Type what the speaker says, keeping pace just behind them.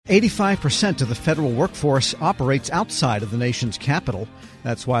85% of the federal workforce operates outside of the nation's capital.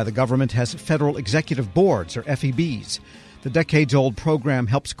 That's why the government has federal executive boards, or FEBs. The decades-old program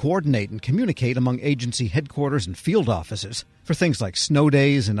helps coordinate and communicate among agency headquarters and field offices for things like snow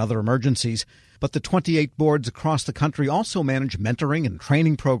days and other emergencies. But the 28 boards across the country also manage mentoring and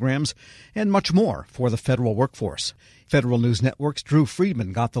training programs and much more for the federal workforce. Federal News Network's Drew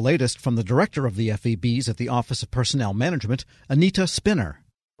Friedman got the latest from the director of the FEBs at the Office of Personnel Management, Anita Spinner.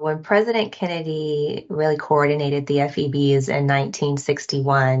 When President Kennedy really coordinated the FEBs in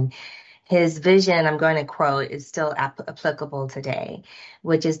 1961, his vision, I'm going to quote, is still applicable today,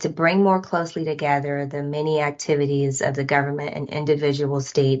 which is to bring more closely together the many activities of the government and individual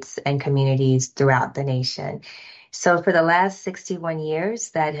states and communities throughout the nation. So for the last 61 years,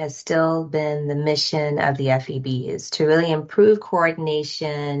 that has still been the mission of the FEBs, to really improve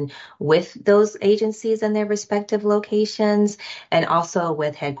coordination with those agencies in their respective locations and also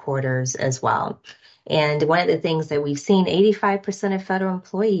with headquarters as well. And one of the things that we've seen, 85% of federal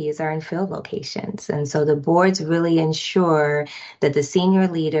employees are in field locations. And so the boards really ensure that the senior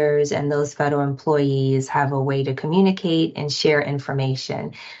leaders and those federal employees have a way to communicate and share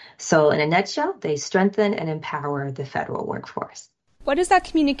information. So in a nutshell, they strengthen and empower the federal workforce. What does that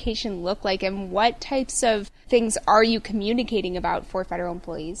communication look like, and what types of things are you communicating about for federal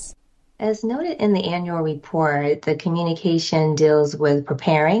employees? As noted in the annual report, the communication deals with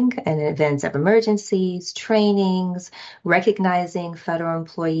preparing in events of emergencies, trainings, recognizing federal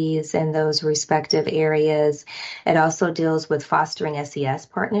employees in those respective areas. It also deals with fostering SES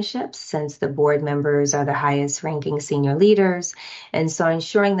partnerships, since the board members are the highest ranking senior leaders. And so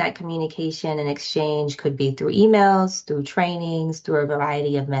ensuring that communication and exchange could be through emails, through trainings, through a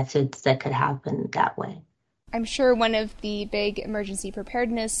variety of methods that could happen that way. I'm sure one of the big emergency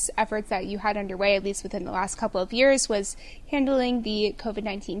preparedness efforts that you had underway, at least within the last couple of years, was handling the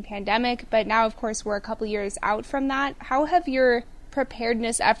COVID-19 pandemic. But now, of course, we're a couple years out from that. How have your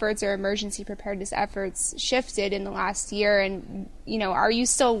preparedness efforts or emergency preparedness efforts shifted in the last year? And, are you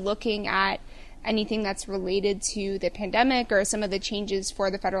still looking at anything that's related to the pandemic or some of the changes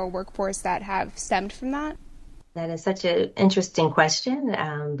for the federal workforce that have stemmed from that? That is such an interesting question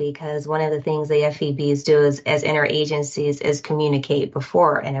because one of the things the FEBs do as interagencies is communicate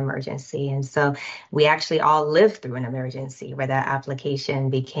before an emergency. And so we actually all lived through an emergency where that application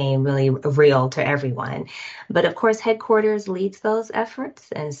became really real to everyone. But of course, headquarters leads those efforts.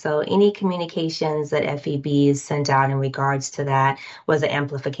 And so any communications that FEBs sent out in regards to that was an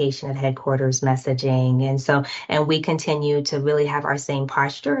amplification of headquarters messaging. And we continue to really have our same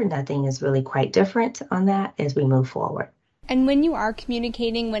posture. Nothing is really quite different on that as we move forward. And when you are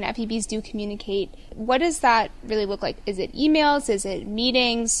communicating, when FEBs do communicate, what does that really look like? Is it emails? Is it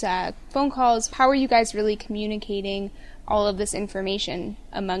meetings, phone calls? How are you guys really communicating all of this information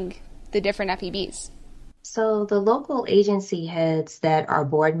among the different FEBs? So the local agency heads that are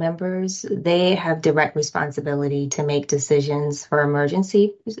board members, they have direct responsibility to make decisions for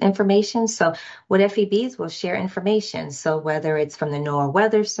emergency information. So what FEBs will share information. So whether it's from the NOAA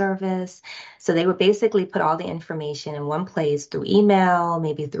Weather Service, so they would basically put all the information in one place through email,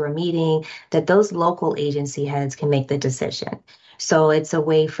 maybe through a meeting, that those local agency heads can make the decision. So it's a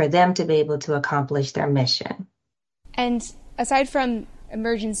way for them to be able to accomplish their mission. And aside from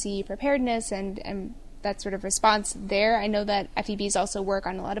emergency preparedness and that sort of response there, I know that FEBs also work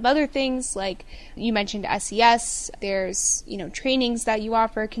on a lot of other things, like you mentioned SES, there's, trainings that you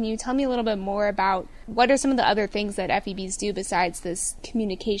offer. Can you tell me a little bit more about what are some of the other things that FEBs do besides this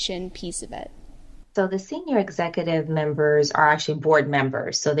communication piece of it? So the senior executive members are actually board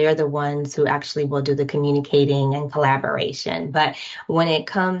members. So they're the ones who actually will do the communicating and collaboration. But when it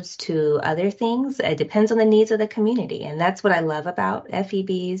comes to other things, it depends on the needs of the community. And that's what I love about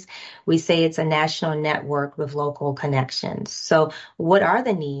FEBs. We say it's a national network with local connections. So what are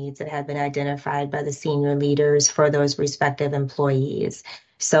the needs that have been identified by the senior leaders for those respective employees?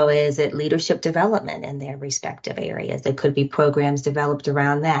 So is it leadership development in their respective areas? There could be programs developed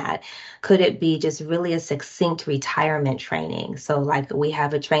around that. Could it be just really a succinct retirement training? So like we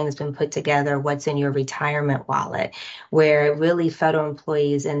have a training that's been put together, What's in Your Retirement Wallet, where really federal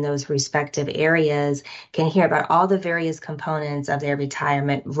employees in those respective areas can hear about all the various components of their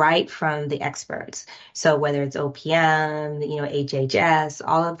retirement right from the experts. So whether it's OPM, HHS,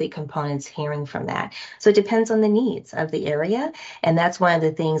 all of the components hearing from that. So it depends on the needs of the area. And that's one of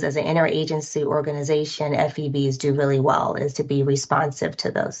the things as an interagency organization, FEBs do really well, is to be responsive to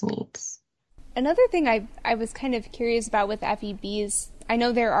those needs. Another thing I was kind of curious about with FEBs I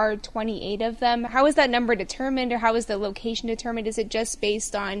know there are 28 of them. How is that number determined, or how is the location determined? Is it just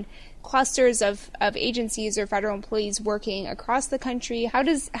based on clusters of agencies or federal employees working across the country? How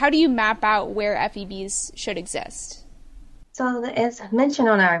do you map out where FEBs should exist? So as mentioned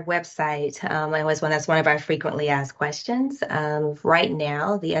on our website, that's one of our frequently asked questions. Right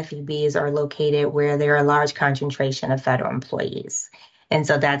now, the FEBs are located where there are a large concentration of federal employees. And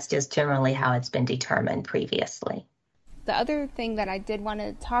so that's just generally how it's been determined previously. The other thing that I did want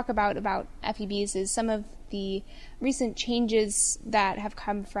to talk about FEBs is some of the recent changes that have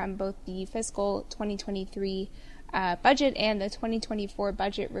come from both the fiscal 2023 budget and the 2024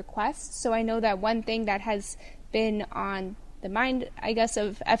 budget request. So I know that one thing that has been on the mind, I guess,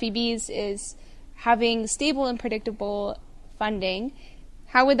 of FEBs is having stable and predictable funding.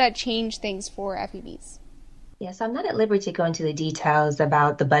 How would that change things for FEBs? Yes, I'm not at liberty to go into the details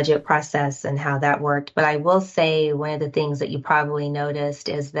about the budget process and how that worked, but I will say one of the things that you probably noticed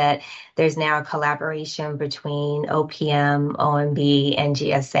is that there's now a collaboration between OPM, OMB, and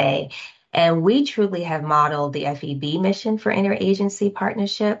GSA. And we truly have modeled the FEB mission for interagency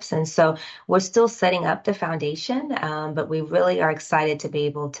partnerships. And so we're still setting up the foundation, but we really are excited to be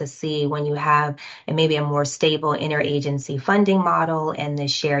able to see when you have maybe a more stable interagency funding model and the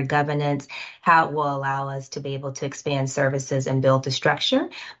shared governance, how it will allow us to be able to expand services and build the structure.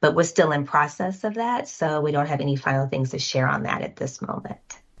 But we're still in process of that, so we don't have any final things to share on that at this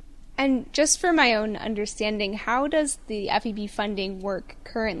moment. And just for my own understanding, how does the FEB funding work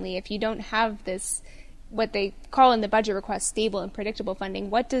currently? If you don't have this, what they call in the budget request, stable and predictable funding,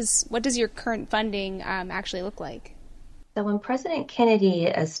 what does your current funding actually look like? So when President Kennedy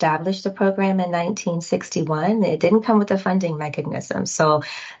established the program in 1961, it didn't come with a funding mechanism. So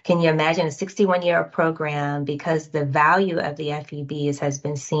can you imagine a 61-year program? Because the value of the FEBs has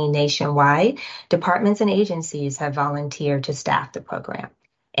been seen nationwide, departments and agencies have volunteered to staff the program.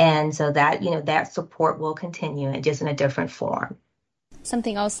 And so that, that support will continue, and just in a different form.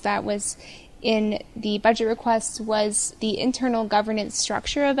 Something else that was in the budget request was the internal governance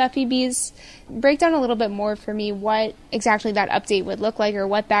structure of FEBs. Break down a little bit more for me what exactly that update would look like, or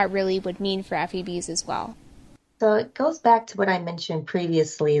what that really would mean for FEBs as well. So it goes back to what I mentioned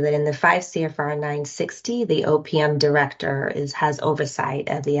previously, that in the 5 CFR 960, the OPM director has oversight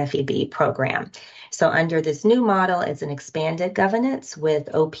of the FEB program. So under this new model, it's an expanded governance with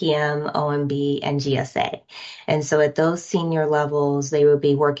OPM, OMB, and GSA. And so at those senior levels, they will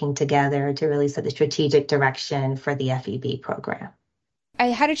be working together to really set the strategic direction for the FEB program. I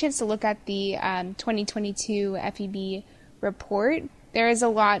had a chance to look at the 2022 FEB report. There is a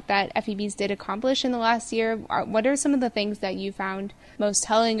lot that FEBs did accomplish in the last year. What are some of the things that you found most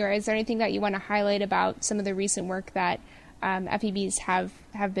telling, or is there anything that you want to highlight about some of the recent work that FEBs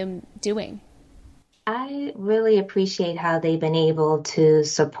have been doing? I really appreciate how they've been able to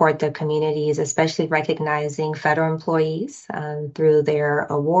support their communities, especially recognizing federal employees through their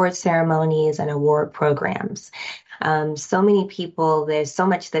award ceremonies and award programs. So many people, there's so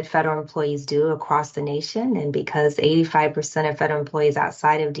much that federal employees do across the nation. And because 85% of federal employees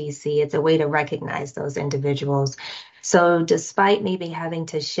outside of DC, it's a way to recognize those individuals. So despite maybe having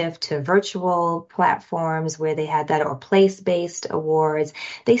to shift to virtual platforms where they had that, or place-based awards,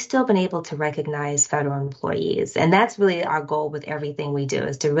 they've still been able to recognize federal employees. And that's really our goal with everything we do,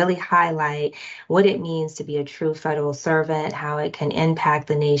 is to really highlight what it means to be a true federal servant, how it can impact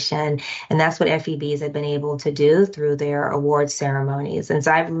the nation. And that's what FEBs have been able to do through their award ceremonies. And so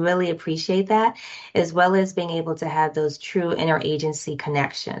I really appreciate that, as well as being able to have those true interagency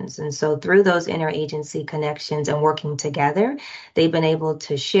connections. And so through those interagency connections and working together, they've been able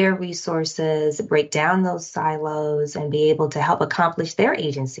to share resources, break down those silos, and be able to help accomplish their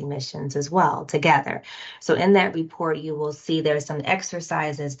agency missions as well together. So in that report, you will see there's some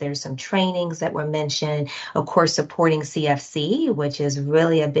exercises, there's some trainings that were mentioned, of course, supporting CFC, which is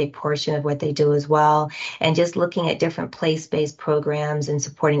really a big portion of what they do as well, and just looking at different place-based programs and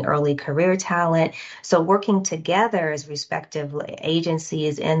supporting early career talent. So working together as respective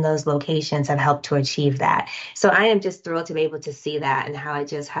agencies in those locations have helped to achieve that. So I am just thrilled to be able to see that and how it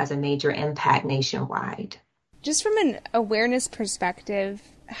just has a major impact nationwide. Just from an awareness perspective,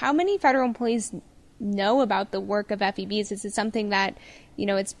 how many federal employees know about the work of FEBs? Is it something that,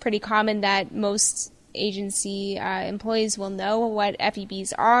 it's pretty common that most agency employees will know what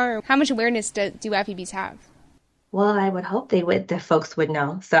FEBs are? How much awareness do FEBs have? Well, I would hope the folks would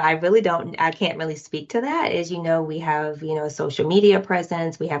know. So I can't really speak to that. As you know, we have, a social media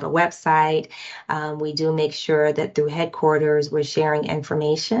presence. We have a website. We do make sure that through headquarters, we're sharing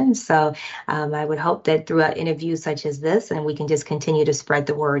information. So I would hope that through interviews such as this, and we can just continue to spread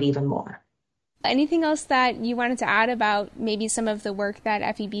the word even more. Anything else that you wanted to add about maybe some of the work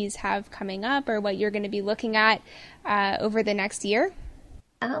that FEBs have coming up or what you're going to be looking at over the next year?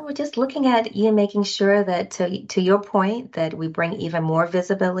 We're just looking at making sure that, to your point, that we bring even more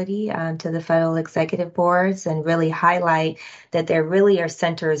visibility to the federal executive boards and really highlight that there really are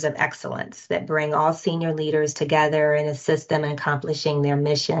centers of excellence that bring all senior leaders together and assist them in accomplishing their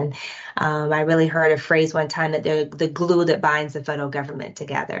mission. I really heard a phrase one time that they're the glue that binds the federal government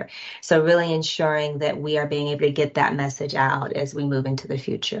together. So really ensuring that we are being able to get that message out as we move into the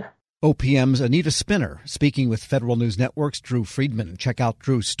future. OPM's Anita Spinner speaking with Federal News Network's Drew Friedman. Check out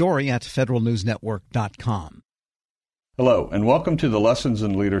Drew's story at federalnewsnetwork.com. Hello, and welcome to the Lessons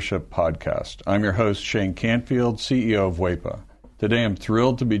in Leadership podcast. I'm your host, Shane Canfield, CEO of WEPA. Today I'm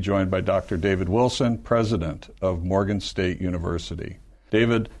thrilled to be joined by Dr. David Wilson, president of Morgan State University.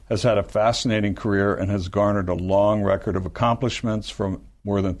 David has had a fascinating career and has garnered a long record of accomplishments from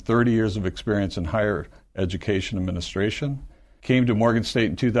more than 30 years of experience in higher education administration. Came to Morgan State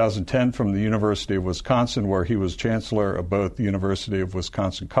in 2010 from the University of Wisconsin, where he was chancellor of both the University of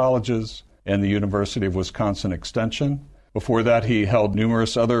Wisconsin Colleges and the University of Wisconsin Extension. Before that, he held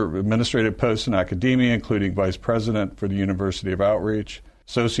numerous other administrative posts in academia, including vice president for the University of Outreach,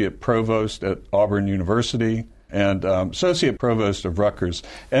 associate provost at Auburn University, and associate provost of Rutgers.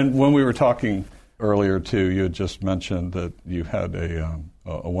 And when we were talking earlier, too, you had just mentioned that you had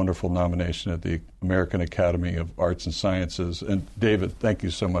a wonderful nomination at the American Academy of Arts and Sciences. And David, thank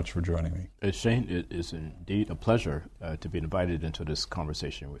you so much for joining me. Shane, it is indeed a pleasure to be invited into this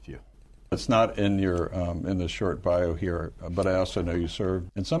conversation with you. It's not in your in the short bio here, but I also know you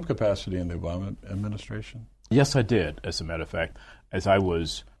served in some capacity in the Obama administration. Yes, I did, as a matter of fact. As I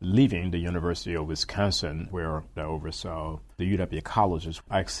was leaving the University of Wisconsin, where I oversaw the UW colleges,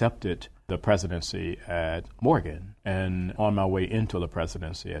 I accepted the presidency at Morgan. And on my way into the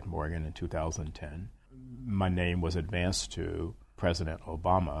presidency at Morgan in 2010, my name was advanced to President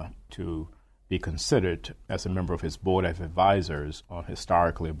Obama to be considered as a member of his board of advisors on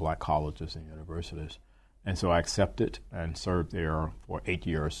historically black colleges and universities. And so I accepted and served there for 8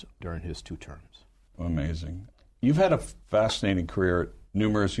 years during his 2 terms. Amazing. You've had a fascinating career at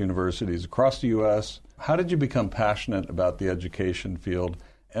numerous universities across the U.S. How did you become passionate about the education field,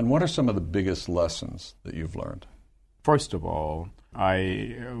 and what are some of the biggest lessons that you've learned? First of all,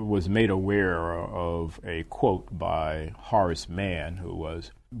 I was made aware of a quote by Horace Mann, who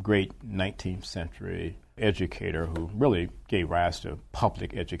was a great 19th century educator who really gave rise to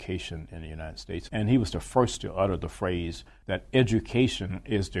public education in the United States. And he was the first to utter the phrase that education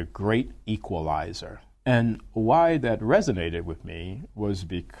is the great equalizer. And why that resonated with me was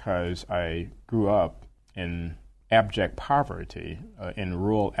because I grew up in abject poverty in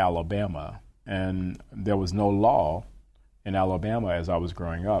rural Alabama, and there was no law in Alabama as I was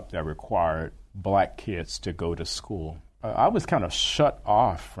growing up that required black kids to go to school. I was kind of shut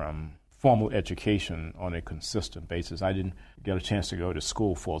off from formal education on a consistent basis. I didn't get a chance to go to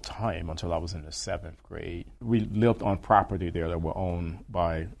school full time until I was in the 7th grade. We lived on property there that were owned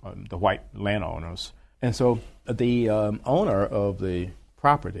by the white landowners. And so the owner of the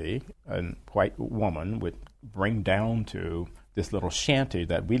property, a white woman, would bring down to this little shanty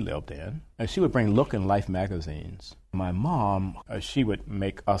that we lived in, and she would bring Look and Life magazines. My mom, she would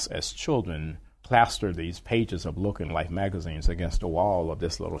make us as children plaster these pages of Look and Life magazines against the wall of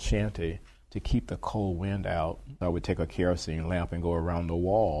this little shanty to keep the cold wind out. I would take a kerosene lamp and go around the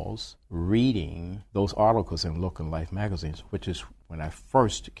walls reading those articles in Look and Life magazines, which is when I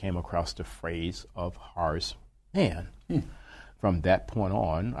first came across the phrase of Horace Mann. From that point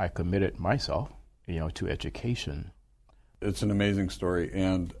on, I committed myself, to education. It's an amazing story,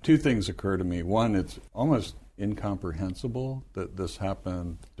 and 2 things occur to me. One, it's almost incomprehensible that this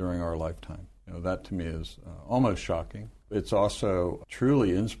happened during our lifetime. That to me is almost shocking. It's also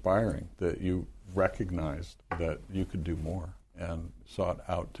truly inspiring that you recognized that you could do more and sought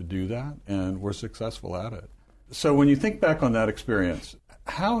out to do that and were successful at it. So when you think back on that experience,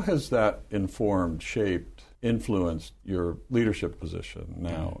 how has that informed, shaped, influenced your leadership position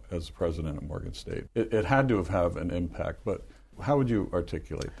now as president of Morgan State? It had to have an impact, but how would you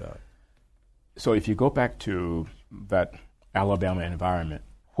articulate that? So if you go back to that Alabama environment,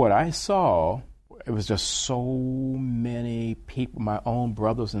 what I saw, it was just so many people, my own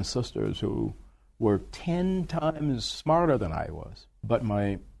brothers and sisters, who were 10 times smarter than I was. But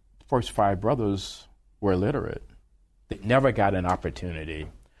my first 5 brothers were illiterate. They never got an opportunity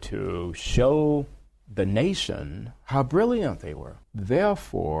to show the nation how brilliant they were.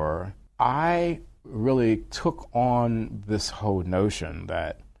 Therefore, I really took on this whole notion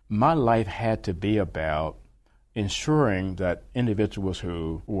that my life had to be about ensuring that individuals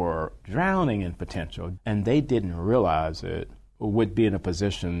who were drowning in potential and they didn't realize it would be in a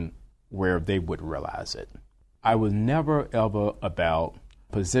position where they would realize it. I was never ever about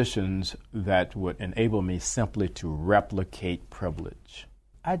positions that would enable me simply to replicate privilege.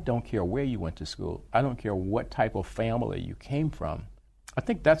 I don't care where you went to school. I don't care what type of family you came from. I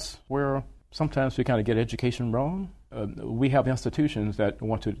think that's where sometimes we kind of get education wrong. We have institutions that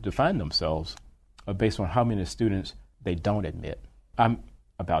want to define themselves based on how many students they don't admit. I'm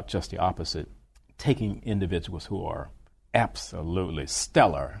about just the opposite, taking individuals who are absolutely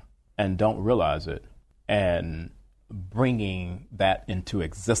stellar and don't realize it and bringing that into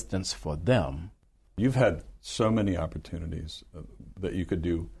existence for them. You've had so many opportunities that you could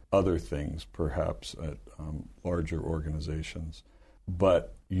do other things, perhaps at larger organizations,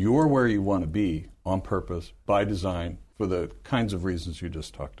 but you're where you want to be on purpose, by design, for the kinds of reasons you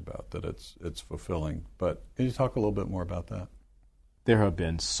just talked about, that it's fulfilling. But can you talk a little bit more about that? There have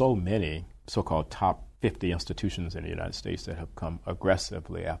been so many so-called top 50 institutions in the United States that have come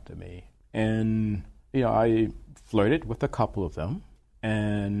aggressively after me. And, I flirted with a couple of them,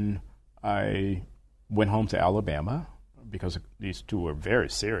 and I went home to Alabama because these two were very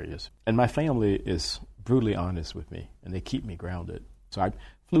serious. And my family is brutally honest with me, and they keep me grounded. So I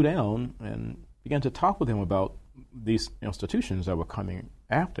flew down and began to talk with them about these institutions that were coming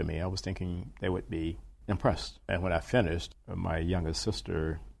after me. I was thinking they would be impressed. And when I finished, my youngest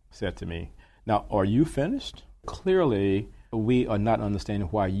sister said to me, "Now, are you finished? Clearly, we are not understanding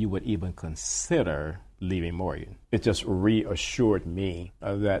why you would even consider leaving Morgan." It just reassured me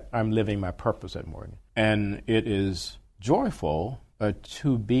that I'm living my purpose at Morgan. And it is joyful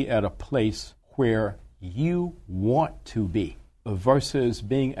to be at a place where you want to be versus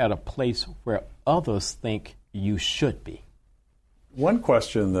being at a place where others think you should be. One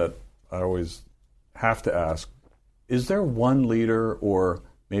question that I always have to ask, is there one leader or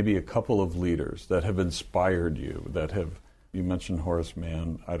maybe a couple of leaders that have inspired you, you mentioned Horace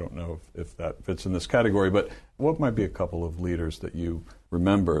Mann, I don't know if that fits in this category, but what might be a couple of leaders that you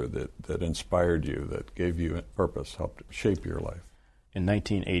remember that inspired you, that gave you a purpose, helped shape your life? In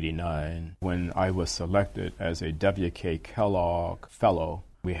 1989, when I was selected as a W.K. Kellogg Fellow,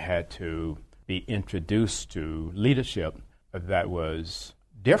 we had to be introduced to leadership that was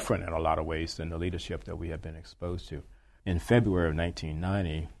different in a lot of ways than the leadership that we had been exposed to. In February of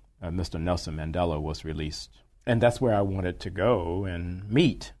 1990, Mr. Nelson Mandela was released. And that's where I wanted to go and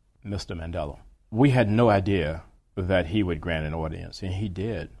meet Mr. Mandela. We had no idea that he would grant an audience, and he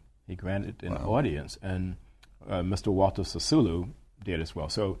did. He granted an audience, and Mr. Walter Sisulu did as well.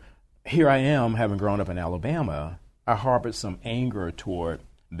 So here I am, having grown up in Alabama. I harbored some anger toward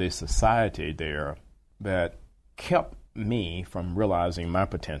the society there that kept me from realizing my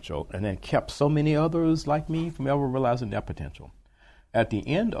potential and then kept so many others like me from ever realizing their potential. At the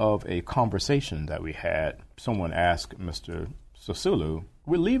end of a conversation that we had, someone asked Mr. Sisulu,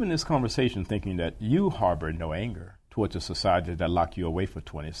 "We're leaving this conversation thinking that you harbor no anger towards a society that locked you away for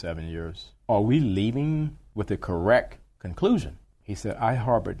 27 years. Are we leaving with the correct conclusion?" He said, "I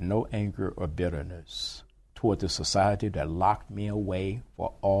harbored no anger or bitterness toward the society that locked me away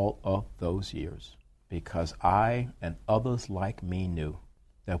for all of those years, because I and others like me knew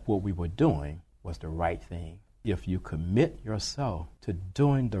that what we were doing was the right thing. If you commit yourself to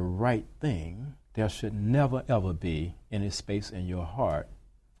doing the right thing, there should never, ever be any space in your heart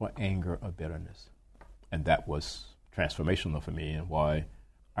for anger or bitterness." And that was transformational for me, and why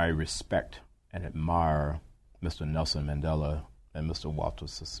I respect and admire Mr. Nelson Mandela and Mr. Walter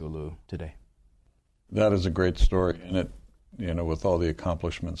Sisulu today. That is a great story, and it, with all the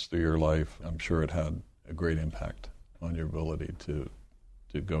accomplishments through your life, I'm sure it had a great impact on your ability to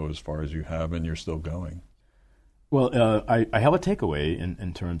go as far as you have, and you're still going. Well, I have a takeaway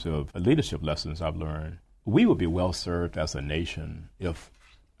in terms of leadership lessons I've learned. We would be well served as a nation if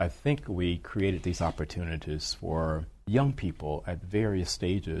I think we created these opportunities for young people at various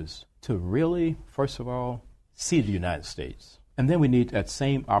stages to really, first of all, see the United States. And then we need that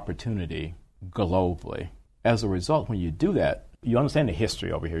same opportunity globally. As a result, when you do that, you understand the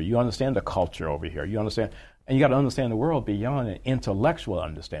history over here, you understand the culture over here, and you got to understand the world beyond an intellectual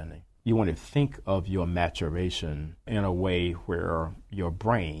understanding. You want to think of your maturation in a way where your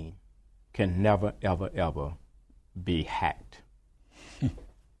brain can never, ever, ever be hacked.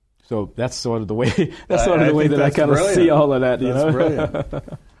 So that's sort of the way. That I kind of see all of that. That's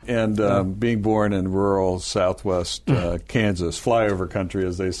brilliant. And being born in rural Southwest Kansas, flyover country,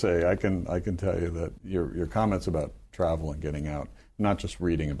 as they say, I can tell you that your comments about travel and getting out, not just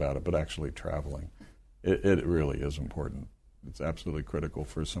reading about it, but actually traveling, it really is important. It's absolutely critical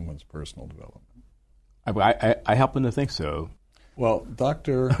for someone's personal development. I happen to think so. Well,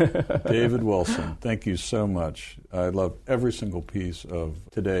 Dr. David Wilson, thank you so much. I love every single piece of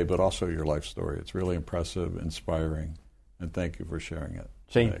today, but also your life story. It's really impressive, inspiring, and thank you for sharing it.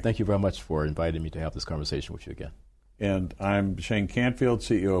 Shane, today. Thank you very much for inviting me to have this conversation with you again. And I'm Shane Canfield,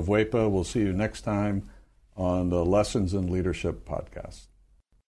 CEO of WEPA. We'll see you next time on the Lessons in Leadership podcast.